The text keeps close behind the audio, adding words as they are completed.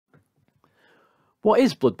What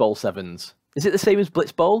is Blood Bowl 7s? Is it the same as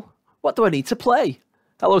Blitz Bowl? What do I need to play?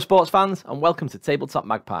 Hello sports fans and welcome to Tabletop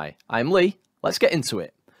Magpie. I'm Lee, let's get into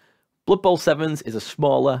it. Blood Bowl 7s is a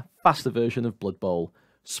smaller, faster version of Blood Bowl.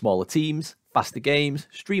 Smaller teams, faster games,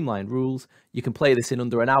 streamlined rules. You can play this in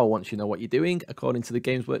under an hour once you know what you're doing, according to the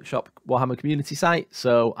Games Workshop Warhammer Community site.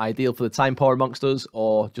 So ideal for the time poor amongst us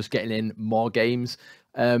or just getting in more games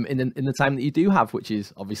in the time that you do have, which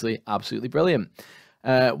is obviously absolutely brilliant.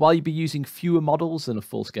 While you'll be using fewer models than a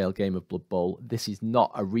full-scale game of Blood Bowl, this is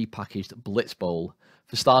not a repackaged Blitz Bowl.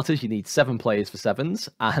 For starters, you need 7 players for 7s,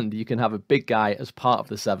 and you can have a big guy as part of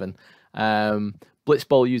the 7. Blitz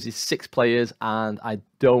Bowl uses 6 players, and I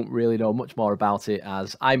don't really know much more about it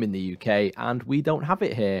as I'm in the UK, and we don't have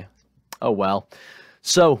it here. Oh well.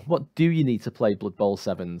 So, what do you need to play Blood Bowl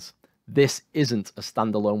 7s? This isn't a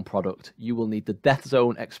standalone product. You will need the Death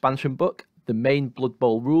Zone expansion book, the main Blood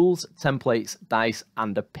Bowl rules, templates, dice,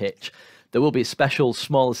 and a pitch. There will be a special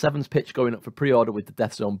smaller 7s pitch going up for pre-order with the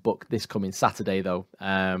Death Zone book this coming Saturday, though.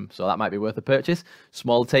 So that might be worth a purchase.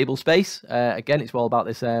 Smaller table space. Again, it's all about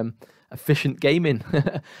this efficient gaming.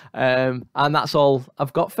 And that's all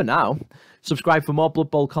I've got for now. Subscribe for more Blood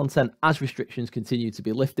Bowl content as restrictions continue to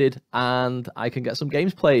be lifted, and I can get some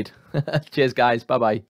games played. Cheers, guys. Bye-bye.